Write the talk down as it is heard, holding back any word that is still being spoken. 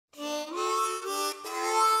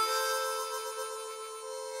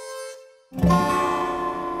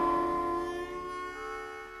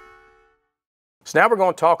So now we're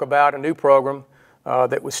going to talk about a new program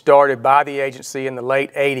that was started by the agency in the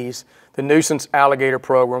late 80s, the Nuisance Alligator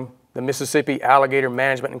Program, the Mississippi Alligator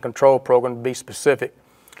Management and Control Program to be specific.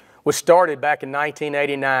 Was started back in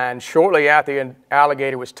 1989, shortly after the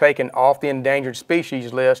alligator was taken off the endangered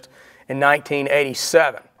species list in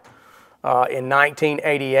 1987. In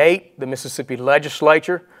 1988, the Mississippi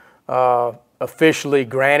legislature officially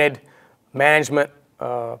granted management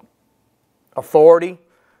authority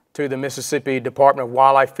to the Mississippi Department of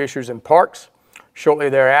Wildlife, Fisheries, and Parks. Shortly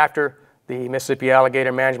thereafter, the Mississippi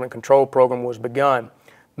Alligator Management Control Program was begun,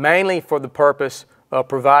 mainly for the purpose of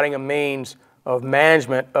providing a means of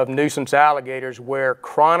management of nuisance alligators where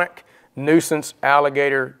chronic nuisance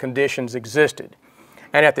alligator conditions existed.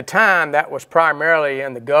 And at the time, that was primarily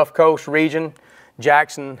in the Gulf Coast region,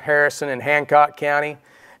 Jackson, Harrison, and Hancock County,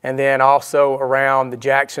 and then also around the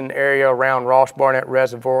Jackson area around Ross Barnett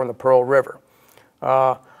Reservoir and the Pearl River.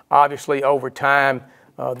 Obviously, over time,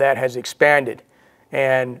 that has expanded.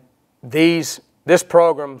 And this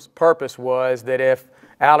program's purpose was that if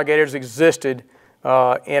alligators existed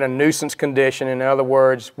in a nuisance condition, in other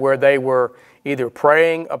words, where they were either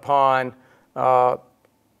preying upon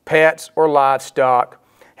pets or livestock,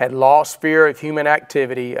 had lost fear of human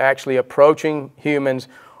activity, actually approaching humans,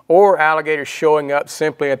 or alligators showing up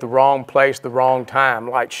simply at the wrong place, the wrong time,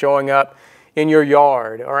 like showing up in your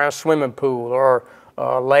yard or in a swimming pool or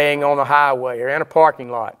laying on the highway or in a parking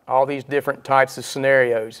lot, all these different types of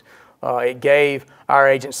scenarios. It gave our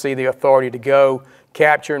agency the authority to go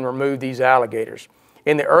capture and remove these alligators.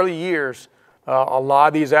 In the early years, a lot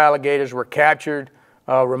of these alligators were captured,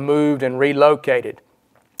 removed, and relocated.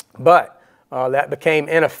 But that became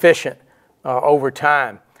inefficient over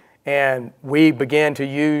time. And we began to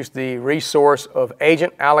use the resource of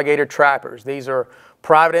agent alligator trappers. These are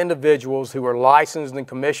private individuals who are licensed and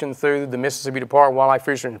commissioned through the Mississippi Department of Wildlife,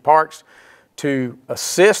 Fisheries, and Parks to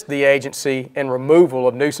assist the agency in removal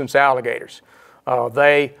of nuisance alligators.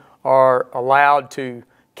 They are allowed to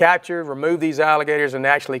capture, remove these alligators, and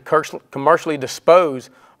actually commercially dispose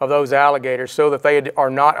of those alligators so that they are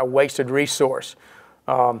not a wasted resource.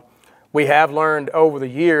 We have learned over the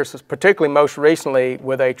years, particularly most recently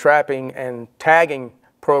with a trapping and tagging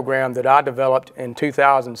program that I developed in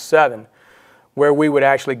 2007, where we would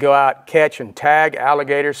actually go out, catch and tag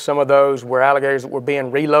alligators. Some of those were alligators that were being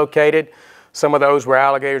relocated. Some of those were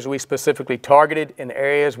alligators we specifically targeted in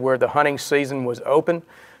areas where the hunting season was open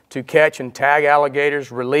to catch and tag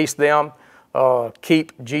alligators, release them,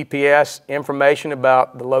 keep GPS information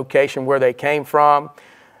about the location where they came from,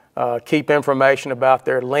 keep information about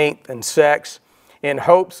their length and sex in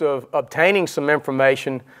hopes of obtaining some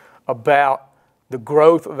information about the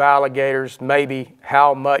growth of alligators, maybe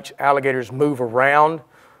how much alligators move around,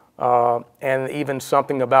 and even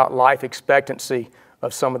something about life expectancy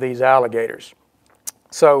of some of these alligators.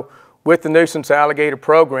 So with the Nuisance Alligator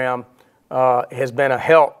Program, has been a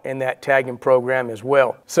help in that tagging program as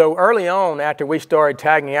well. So early on, after we started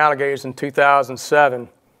tagging alligators in 2007,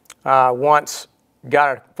 once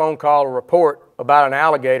got a phone call or report about an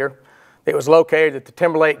alligator that was located at the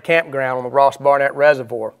Timberlake Campground on the Ross Barnett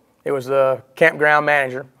Reservoir. It was the campground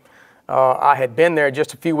manager. I had been there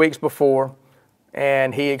just a few weeks before,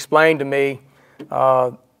 and he explained to me,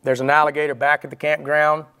 there's an alligator back at the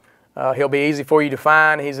campground. He'll be easy for you to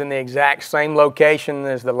find. He's in the exact same location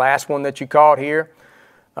as the last one that you caught here.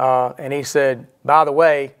 And he said, by the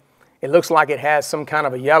way, it looks like it has some kind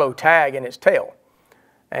of a yellow tag in its tail.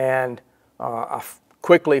 And I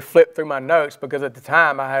quickly flipped through my notes because at the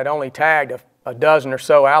time I had only tagged a dozen or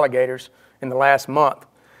so alligators in the last month.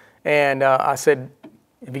 And I said,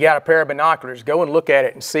 if you got a pair of binoculars, go and look at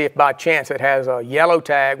it and see if by chance it has a yellow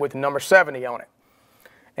tag with the number 70 on it.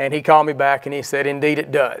 And he called me back and he said, indeed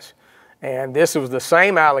it does. And this was the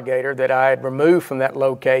same alligator that I had removed from that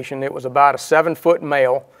location. It was about a 7-foot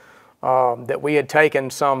male that we had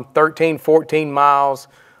taken some 13, 14 miles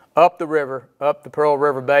up the river, up the Pearl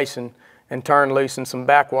River Basin, and turned loose in some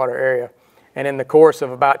backwater area. And in the course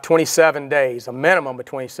of about 27 days, a minimum of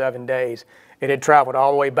 27 days, it had traveled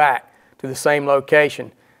all the way back to the same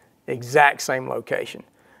location, exact same location.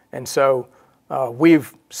 And so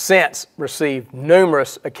we've since received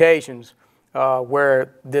numerous occasions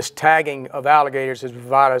where this tagging of alligators has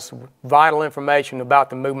provided us vital information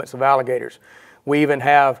about the movements of alligators. We even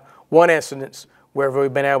have one instance where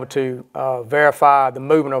we've been able to verify the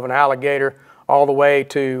movement of an alligator all the way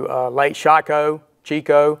to Lake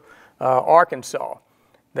Chico, Arkansas.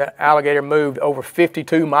 The alligator moved over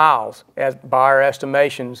 52 miles by our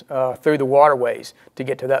estimations through the waterways to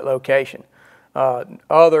get to that location.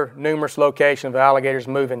 Other numerous locations of alligators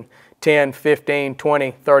moving 10, 15,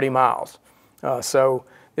 20, 30 miles. So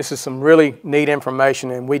this is some really neat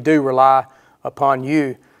information, and we do rely upon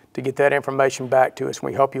you to get that information back to us, and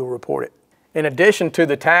we hope you'll report it. In addition to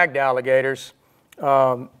the tagged alligators,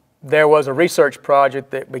 there was a research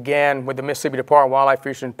project that began with the Mississippi Department of Wildlife,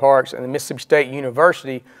 Fisheries, and Parks and the Mississippi State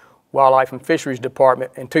University Wildlife and Fisheries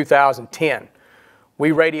Department in 2010.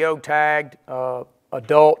 We radio tagged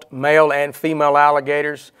adult male and female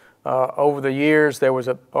alligators over the years.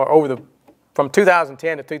 From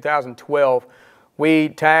 2010 to 2012, we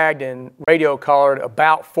tagged and radio collared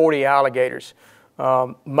about 40 alligators.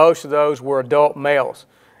 Most of those were adult males.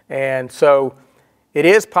 And so it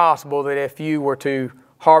is possible that if you were to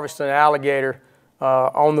harvest an alligator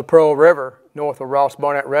on the Pearl River north of Ross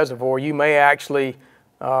Barnett Reservoir, you may actually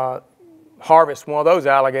harvest one of those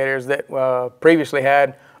alligators that previously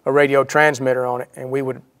had a radio transmitter on it, and we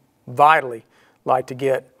would vitally like to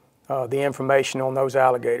get the information on those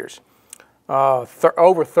alligators.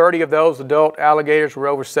 Over 30 of those adult alligators were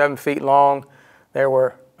over 7 feet long. There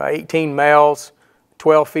were 18 males,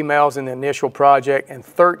 12 females in the initial project, and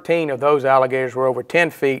 13 of those alligators were over 10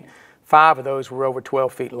 feet. 5 of those were over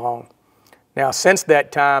 12 feet long. Now, since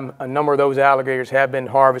that time, a number of those alligators have been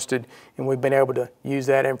harvested, and we've been able to use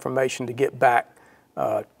that information to get back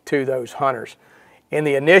to those hunters. In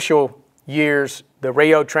the initial years, the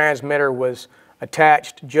radio transmitter was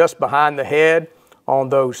attached just behind the head on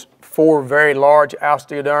those 4 very large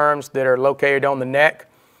osteoderms that are located on the neck.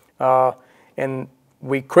 And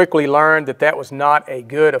we quickly learned that that was not a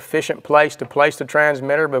good, efficient place to place the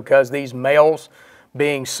transmitter, because these males,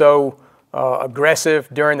 being so aggressive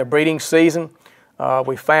during the breeding season,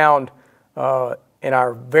 we found in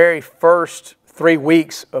our very first 3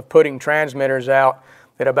 weeks of putting transmitters out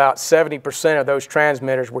that about 70% of those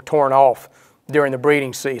transmitters were torn off during the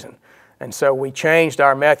breeding season. And so we changed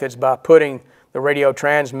our methods by putting the radio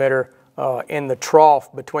transmitter in the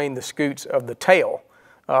trough between the scoots of the tail,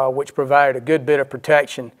 which provided a good bit of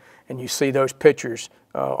protection, and you see those pictures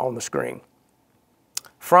on the screen.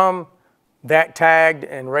 From that tagged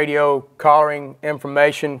and radio collaring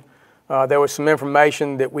information, there was some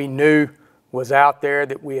information that we knew was out there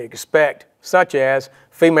that we expect, such as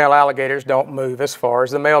female alligators don't move as far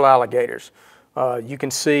as the male alligators. You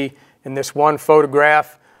can see in this one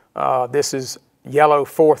photograph, this is yellow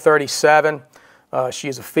 437. She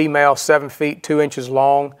is a female, 7 feet 2 inches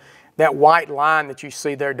long. That white line that you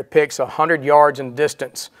see there depicts 100 yards in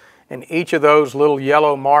distance, and each of those little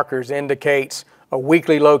yellow markers indicates a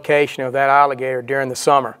weekly location of that alligator during the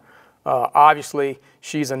summer. Obviously,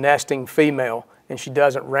 she's a nesting female, and she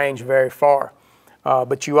doesn't range very far.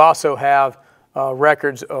 But you also have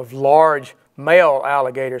records of large male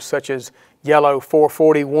alligators, such as yellow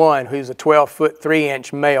 441, who's a 12-foot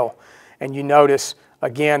 3-inch male. And you notice,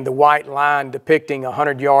 again, the white line depicting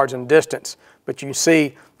 100 yards in distance. But you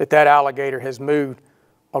see that that alligator has moved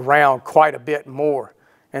around quite a bit more.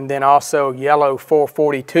 And then also yellow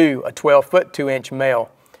 442, a 12-foot 2-inch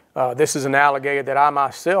male. This is an alligator that I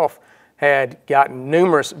myself had gotten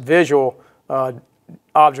numerous visual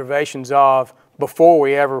observations of before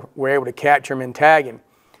we ever were able to capture him and tag him.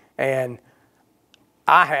 And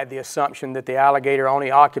I had the assumption that the alligator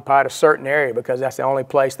only occupied a certain area because that's the only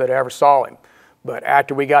place that I ever saw him. But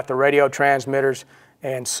after we got the radio transmitters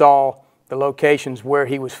and saw the locations where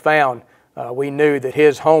he was found, we knew that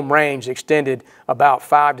his home range extended about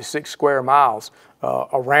 5 to 6 square miles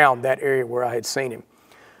around that area where I had seen him.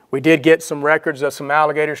 We did get some records of some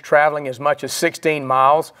alligators traveling as much as 16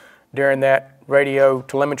 miles during that radio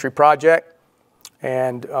telemetry project,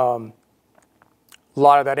 and a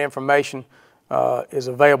lot of that information is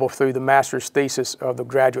available through the master's thesis of the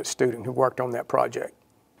graduate student who worked on that project.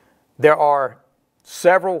 There are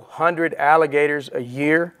several hundred alligators a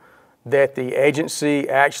year that the agency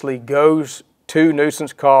actually goes to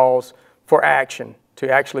nuisance calls for action to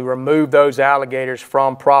actually remove those alligators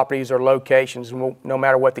from properties or locations, no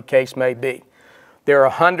matter what the case may be. There are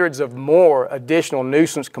hundreds of more additional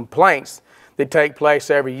nuisance complaints that take place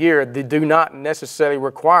every year that do not necessarily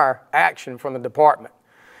require action from the department.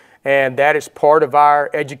 And that is part of our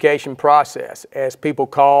education process. As people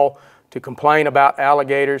call to complain about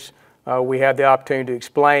alligators, we have the opportunity to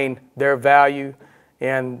explain their value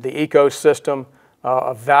in the ecosystem,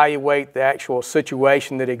 evaluate the actual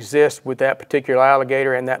situation that exists with that particular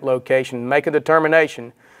alligator and that location, and make a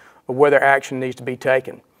determination of whether action needs to be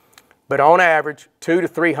taken. But on average, 200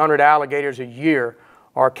 to 300 alligators a year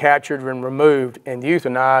are captured and removed and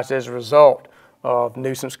euthanized as a result of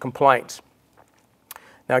nuisance complaints.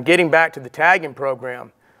 Now, getting back to the tagging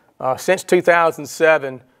program, since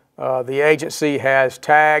 2007, the agency has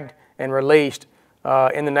tagged and released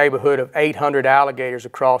in the neighborhood of 800 alligators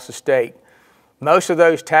across the state. Most of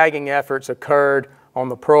those tagging efforts occurred on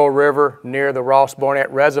the Pearl River near the Ross Barnett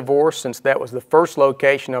Reservoir, since that was the first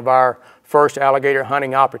location of our first alligator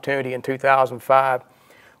hunting opportunity in 2005.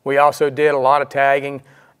 We also did a lot of tagging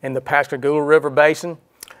in the Pascagoula River Basin,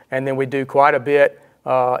 and then we do quite a bit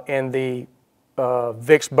in the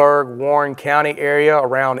Vicksburg, Warren County area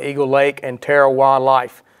around Eagle Lake and Terra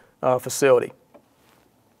Wildlife facility.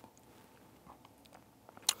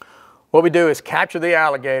 What we do is capture the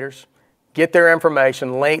alligators, get their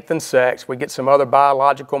information, length and sex. We get some other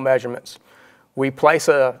biological measurements. We place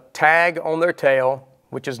a tag on their tail,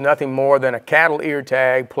 which is nothing more than a cattle ear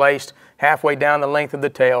tag placed halfway down the length of the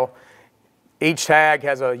tail. Each tag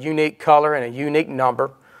has a unique color and a unique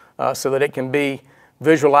number so that it can be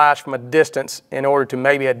visualized from a distance in order to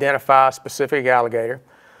maybe identify a specific alligator.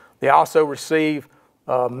 They also receive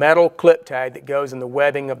a metal clip tag that goes in the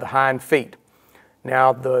webbing of the hind feet.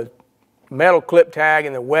 Now, the metal clip tag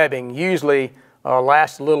and the webbing usually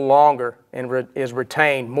lasts a little longer and is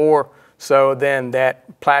retained more so than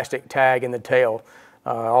that plastic tag in the tail.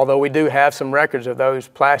 Although we do have some records of those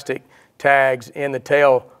plastic tags in the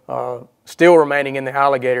tail still remaining in the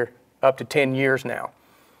alligator up to 10 years now.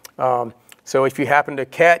 So if you happen to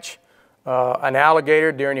catch an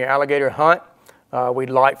alligator during your alligator hunt, we'd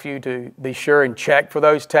like for you to be sure and check for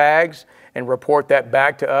those tags and report that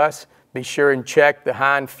back to us. Be sure and check the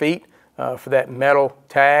hind feet for that metal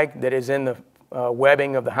tag that is in the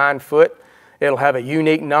webbing of the hind foot. It'll have a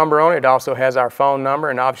unique number on it. It also has our phone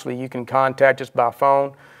number, and obviously you can contact us by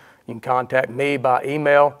phone. You can contact me by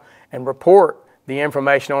email and report the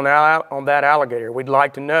information on that alligator. We'd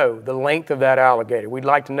like to know the length of that alligator. We'd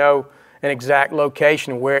like to know an exact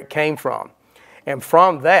location where it came from. And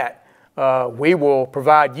from that, we will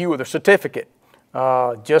provide you with a certificate.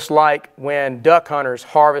 Just like when duck hunters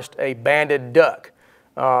harvest a banded duck,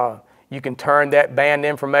 you can turn that band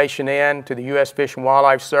information in to the U.S. Fish and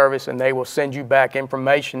Wildlife Service, and they will send you back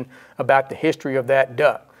information about the history of that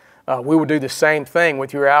duck. We will do the same thing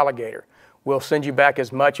with your alligator. We'll send you back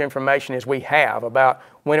as much information as we have about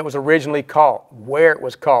when it was originally caught, where it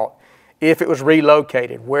was caught, if it was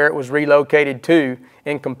relocated, where it was relocated to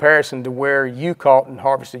in comparison to where you caught and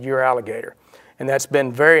harvested your alligator. And that's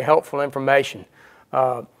been very helpful information.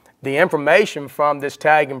 The information from this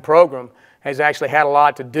tagging program has actually had a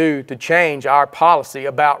lot to do to change our policy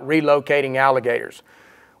about relocating alligators.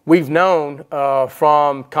 We've known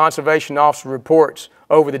from conservation officer reports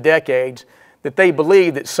over the decades that they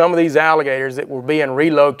believe that some of these alligators that were being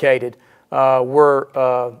relocated were,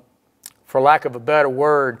 for lack of a better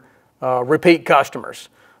word, repeat customers.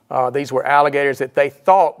 These were alligators that they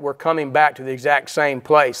thought were coming back to the exact same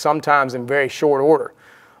place, sometimes in very short order.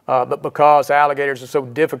 But because alligators are so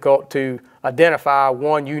difficult to identify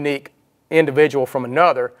one unique individual from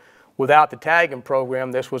another, without the tagging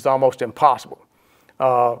program, this was almost impossible.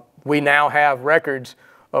 We now have records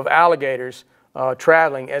of alligators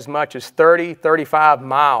traveling as much as 30, 35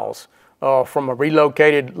 miles from a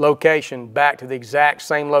relocated location back to the exact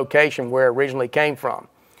same location where it originally came from.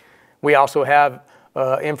 We also have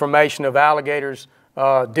information of alligators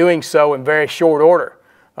doing so in very short order.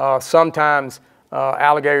 Sometimes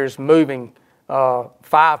alligators moving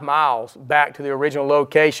 5 miles back to the original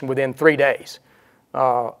location within 3 days,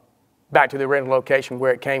 back to the original location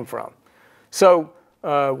where it came from. So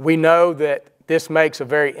we know that this makes a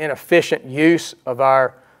very inefficient use of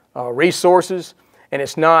our resources, and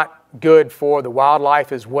it's not good for the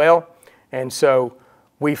wildlife as well. And so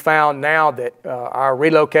we found now that our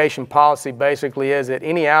relocation policy basically is that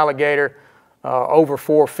any alligator over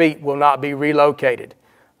 4 feet will not be relocated.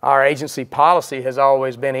 Our agency policy has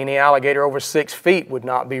always been any alligator over 6 feet would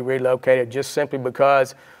not be relocated, just simply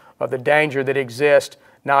because of the danger that exists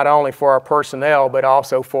not only for our personnel but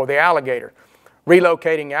also for the alligator.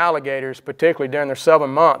 Relocating alligators, particularly during their summer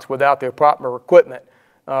months without the proper equipment,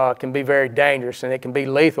 can be very dangerous, and it can be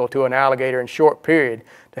lethal to an alligator in a short period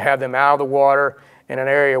to have them out of the water in an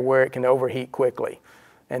area where it can overheat quickly.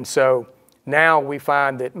 And so now we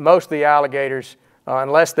find that most of the alligators,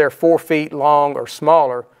 unless they're 4 feet long or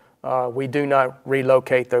smaller, we do not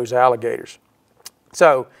relocate those alligators.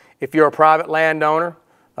 So if you're a private landowner,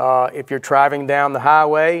 if you're driving down the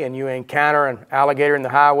highway and you encounter an alligator in the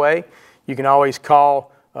highway, you can always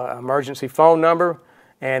call an emergency phone number,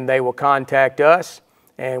 and they will contact us,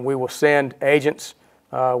 and we will send agents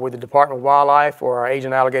with the Department of Wildlife or our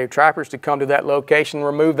agent alligator trappers to come to that location and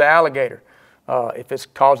remove the alligator. If it's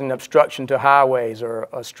causing obstruction to highways or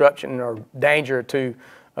obstruction or danger to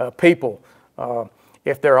people,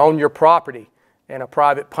 if they're on your property in a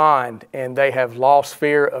private pond and they have lost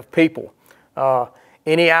fear of people,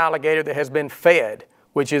 any alligator that has been fed,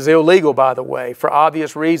 which is illegal by the way for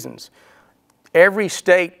obvious reasons, every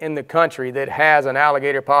state in the country that has an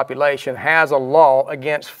alligator population has a law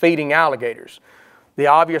against feeding alligators. The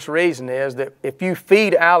obvious reason is that if you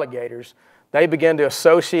feed alligators, they begin to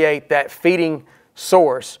associate that feeding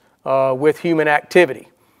source with human activity.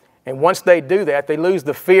 And once they do that, they lose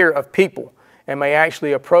the fear of people and may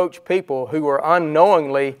actually approach people who are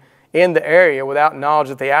unknowingly in the area without knowledge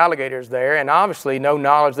that the alligator is there, and obviously no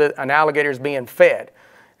knowledge that an alligator is being fed.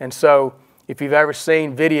 And so if you've ever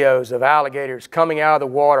seen videos of alligators coming out of the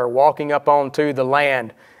water, walking up onto the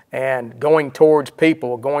land and going towards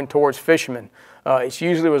people, going towards fishermen, it's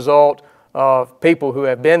usually a result of people who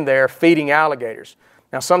have been there feeding alligators.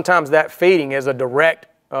 Now sometimes that feeding is a direct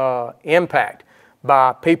impact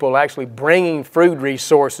by people actually bringing food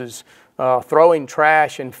resources, throwing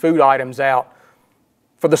trash and food items out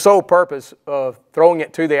for the sole purpose of throwing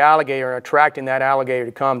it to the alligator and attracting that alligator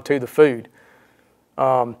to come to the food.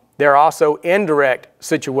 There are also indirect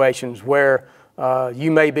situations where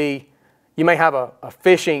you may have a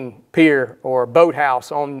fishing pier or a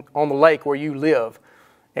boathouse on the lake where you live,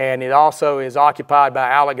 and it also is occupied by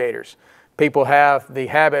alligators. People have the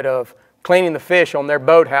habit of cleaning the fish on their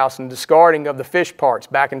boathouse and discarding of the fish parts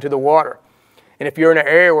back into the water. And if you're in an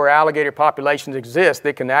area where alligator populations exist,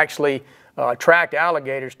 they can actually attract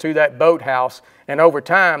alligators to that boathouse, and over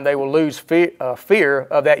time they will lose fear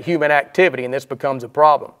of that human activity, and this becomes a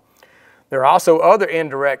problem. There are also other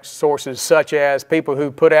indirect sources, such as people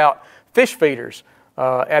who put out fish feeders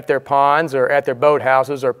at their ponds or at their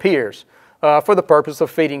boathouses or piers for the purpose of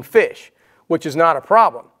feeding fish, which is not a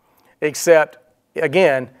problem, except,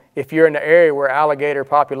 again, if you're in an area where alligator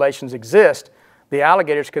populations exist, the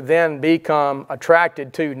alligators could then become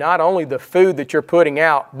attracted to not only the food that you're putting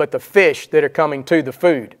out, but the fish that are coming to the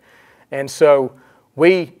food. And so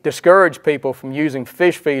we discourage people from using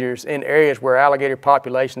fish feeders in areas where alligator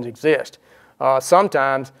populations exist.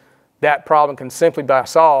 Sometimes that problem can simply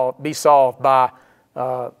be solved by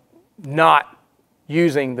not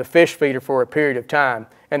using the fish feeder for a period of time,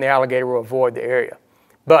 and the alligator will avoid the area.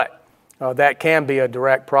 But that can be a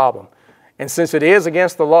direct problem. And since it is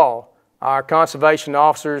against the law, our conservation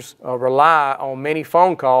officers rely on many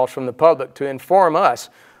phone calls from the public to inform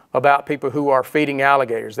us about people who are feeding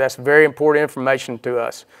alligators. That's very important information to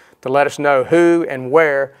us, to let us know who and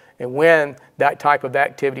where and when that type of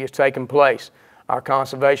activity is taking place. Our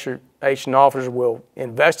conservation officers will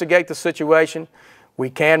investigate the situation.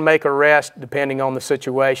 We can make arrests depending on the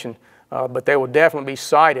situation, but they will definitely be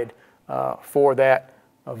cited for that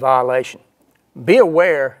violation. Be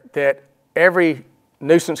aware that every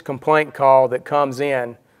nuisance complaint call that comes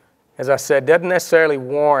in, as I said, doesn't necessarily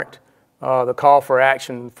warrant the call for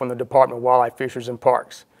action from the Department of Wildlife, Fisheries, and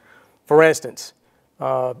Parks. For instance,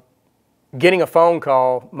 getting a phone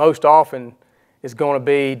call most often is going to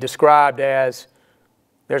be described as,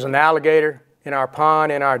 there's an alligator in our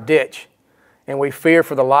pond, in our ditch, and we fear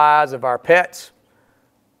for the lives of our pets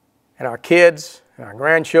and our kids and our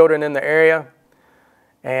grandchildren in the area.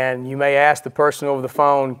 And you may ask the person over the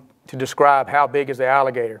phone to describe how big is the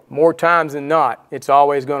alligator. More times than not, it's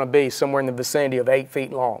always going to be somewhere in the vicinity of 8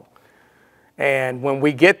 feet long. And when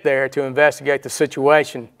we get there to investigate the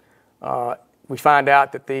situation, we find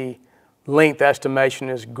out that the length estimation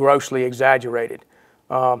is grossly exaggerated.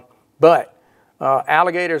 But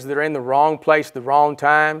alligators that are in the wrong place at the wrong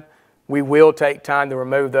time, we will take time to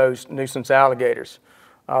remove those nuisance alligators.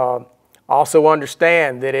 Also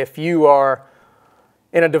understand that if you are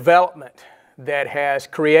in a development that has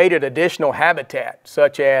created additional habitat,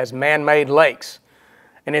 such as man-made lakes,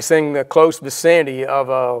 and it's in the close vicinity of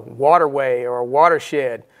a waterway or a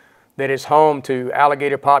watershed that is home to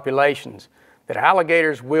alligator populations, that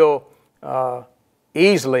alligators will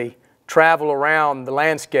easily travel around the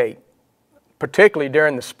landscape, particularly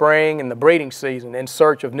during the spring and the breeding season, in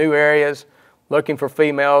search of new areas, looking for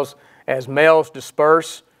females. As males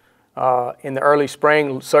disperse in the early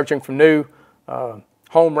spring, searching for new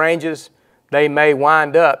home ranges, they may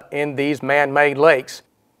wind up in these man-made lakes.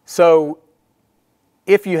 So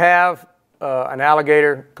if you have an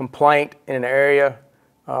alligator complaint in an area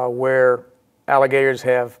where alligators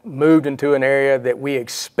have moved into an area that we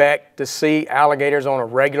expect to see alligators on a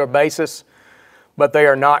regular basis, but they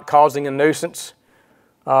are not causing a nuisance.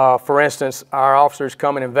 For instance, our officers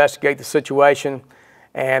come and investigate the situation,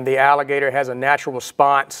 and the alligator has a natural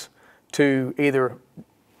response to either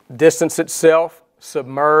distance itself,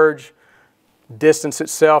 submerge, distance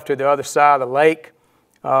itself to the other side of the lake,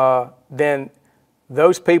 then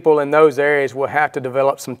those people in those areas will have to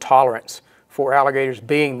develop some tolerance for alligators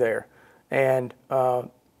being there. And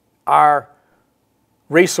our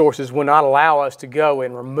resources will not allow us to go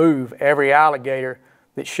and remove every alligator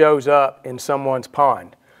that shows up in someone's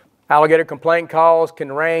pond. Alligator complaint calls can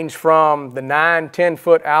range from the 9-10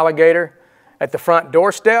 foot alligator at the front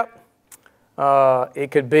doorstep. It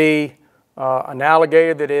could be an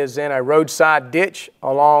alligator that is in a roadside ditch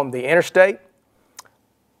along the interstate.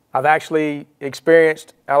 I've actually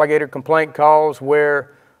experienced alligator complaint calls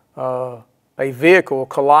where a vehicle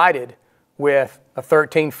collided with a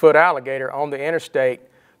 13-foot alligator on the interstate,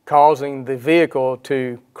 causing the vehicle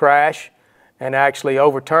to crash and actually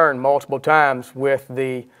overturn multiple times, with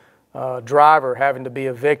the driver having to be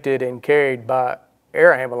evicted and carried by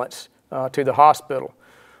air ambulance to the hospital.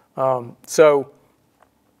 So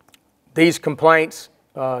these complaints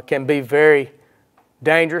can be very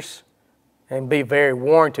dangerous and be very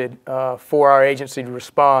warranted for our agency to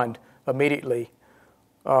respond immediately.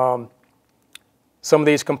 Some of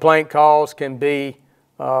these complaint calls can be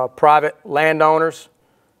private landowners,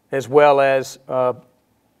 as well as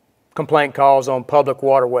complaint calls on public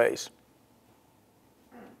waterways.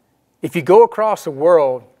 If you go across the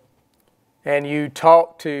world and you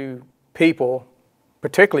talk to people,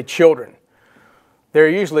 particularly children, there are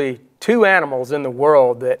usually two animals in the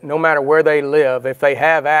world that, no matter where they live, if they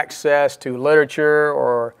have access to literature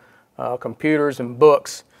or computers and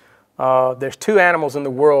books, there's two animals in the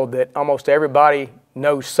world that almost everybody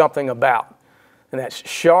knows something about, and that's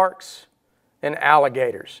sharks and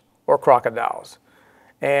alligators or crocodiles.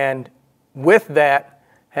 And with that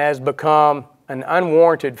has become an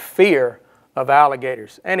unwarranted fear of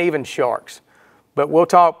alligators and even sharks. But we'll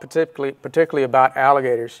talk particularly about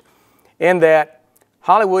alligators, in that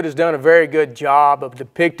Hollywood has done a very good job of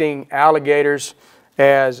depicting alligators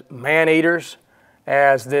as man-eaters,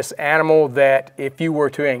 as this animal that if you were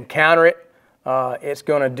to encounter it, it's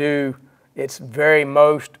going to do its very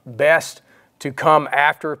most best to come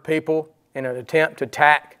after people in an attempt to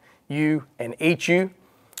attack you and eat you.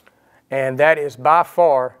 And that is by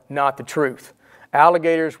far not the truth.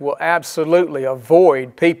 Alligators will absolutely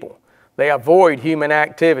avoid people. They avoid human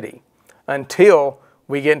activity until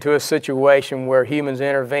we get into a situation where humans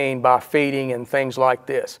intervene by feeding and things like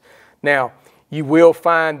this. Now, you will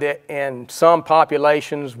find that in some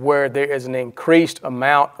populations where there is an increased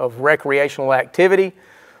amount of recreational activity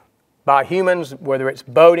by humans, whether it's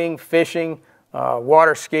boating, fishing,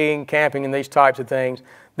 water skiing, camping, and these types of things,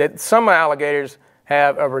 that some alligators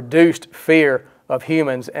have a reduced fear of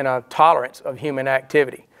humans and a tolerance of human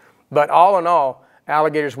activity. But all in all,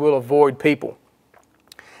 alligators will avoid people.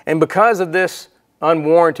 And because of this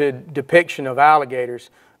unwarranted depiction of alligators,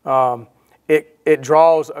 it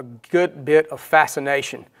draws a good bit of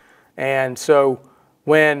fascination. And so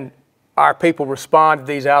when our people respond to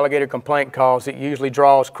these alligator complaint calls, it usually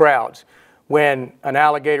draws crowds. When an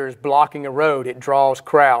alligator is blocking a road, it draws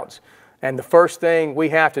crowds. And the first thing we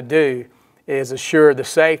have to do is assure the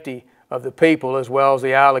safety of the people as well as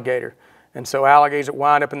the alligator. And so alligators that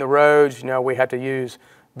wind up in the roads, we have to use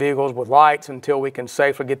vehicles with lights until we can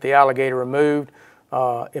safely get the alligator removed.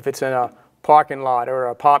 If it's in a parking lot or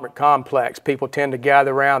an apartment complex, people tend to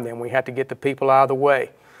gather around them. We have to get the people out of the way.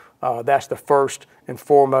 That's the first and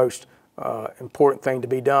foremost important thing to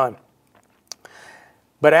be done.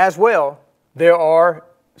 But as well, there are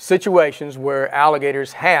situations where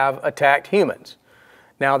alligators have attacked humans.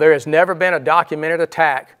 Now, there has never been a documented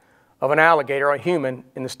attack of an alligator or a human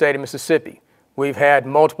in the state of Mississippi. We've had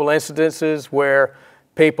multiple incidences where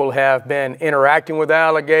people have been interacting with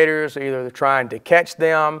alligators, either trying to catch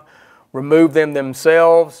them, remove them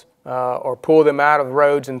themselves, or pull them out of the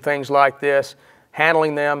roads and things like this,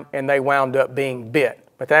 handling them, and they wound up being bit.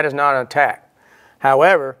 But that is not an attack.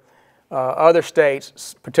 However, other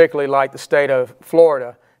states, particularly like the state of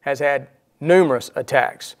Florida, has had numerous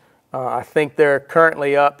attacks. I think they're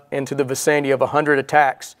currently up into the vicinity of 100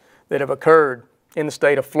 attacks that have occurred in the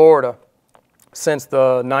state of Florida since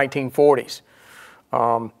the 1940s.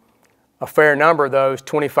 A fair number of those,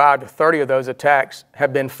 25 to 30 of those attacks,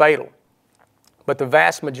 have been fatal. But the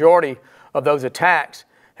vast majority of those attacks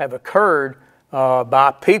have occurred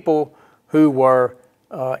by people who were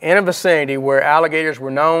in a vicinity where alligators were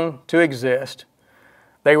known to exist.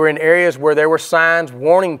 They were in areas where there were signs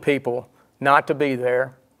warning people not to be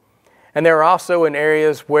there. And they were also in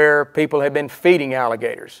areas where people had been feeding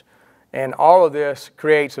alligators. And all of this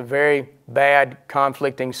creates a very bad,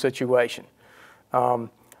 conflicting situation.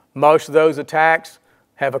 Most of those attacks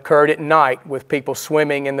have occurred at night with people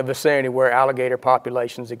swimming in the vicinity where alligator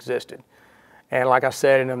populations existed. And like I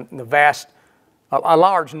said, a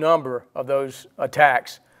large number of those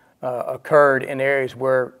attacks occurred in areas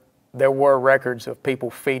where there were records of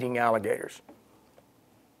people feeding alligators.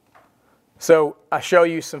 So I show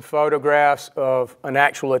you some photographs of an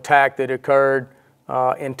actual attack that occurred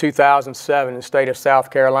in 2007 in the state of South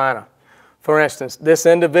Carolina. For instance, this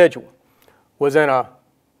individual was in a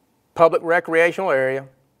public recreational area,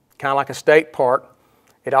 kind of like a state park.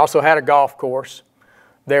 It also had a golf course.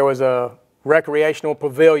 There was a recreational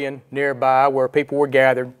pavilion nearby where people were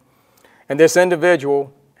gathered. And this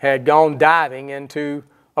individual had gone diving into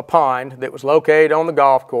a pond that was located on the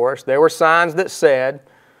golf course. There were signs that said,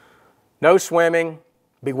 "No swimming,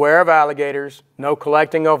 beware of alligators, no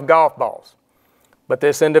collecting of golf balls." But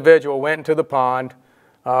this individual went into the pond.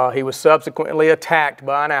 He was subsequently attacked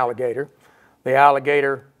by an alligator. The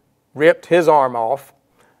alligator ripped his arm off.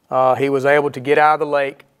 He was able to get out of the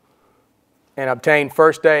lake and obtain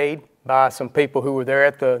first aid by some people who were there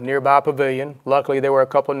at the nearby pavilion. Luckily, there were a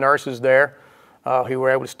couple of nurses there who were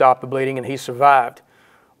able to stop the bleeding, and he survived.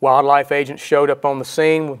 Wildlife agents showed up on the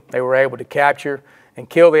scene. They were able to capture and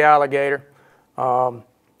kill the alligator.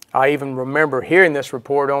 I even remember hearing this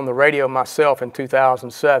report on the radio myself in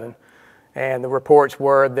 2007, and the reports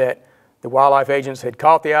were that the wildlife agents had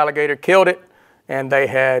caught the alligator, killed it, and they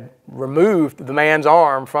had removed the man's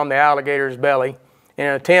arm from the alligator's belly in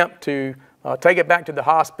an attempt to take it back to the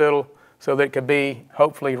hospital so that it could be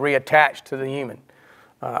hopefully reattached to the human.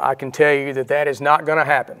 I can tell you that that is not going to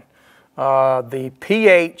happen. The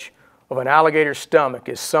pH of an alligator's stomach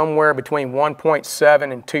is somewhere between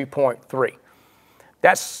 1.7 and 2.3.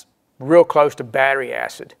 That's real close to battery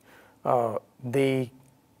acid. The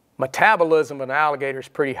metabolism of an alligator is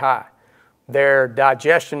pretty high. Their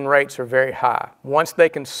digestion rates are very high. Once they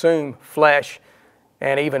consume flesh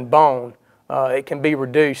and even bone, it can be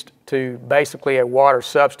reduced to basically a water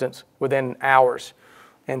substance within hours.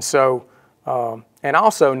 And so, and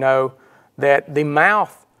also know that the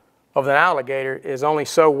mouth of an alligator is only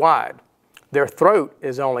so wide. Their throat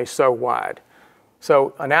is only so wide.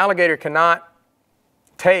 So an alligator cannot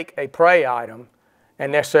take a prey item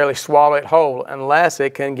and necessarily swallow it whole unless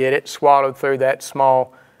it can get it swallowed through that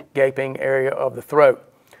small gaping area of the throat.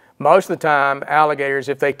 Most of the time, alligators,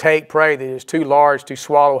 if they take prey that is too large to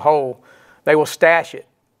swallow whole, they will stash it.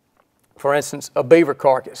 For instance, a beaver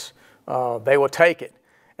carcass. They will take it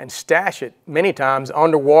and stash it many times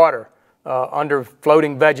underwater, under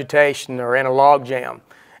floating vegetation or in a log jam.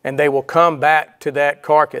 And they will come back to that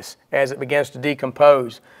carcass as it begins to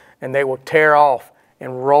decompose, and they will tear off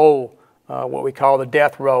and roll what we call the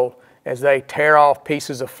death roll, as they tear off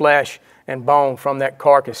pieces of flesh and bone from that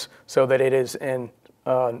carcass so that it is in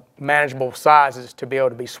manageable sizes to be able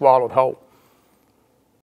to be swallowed whole.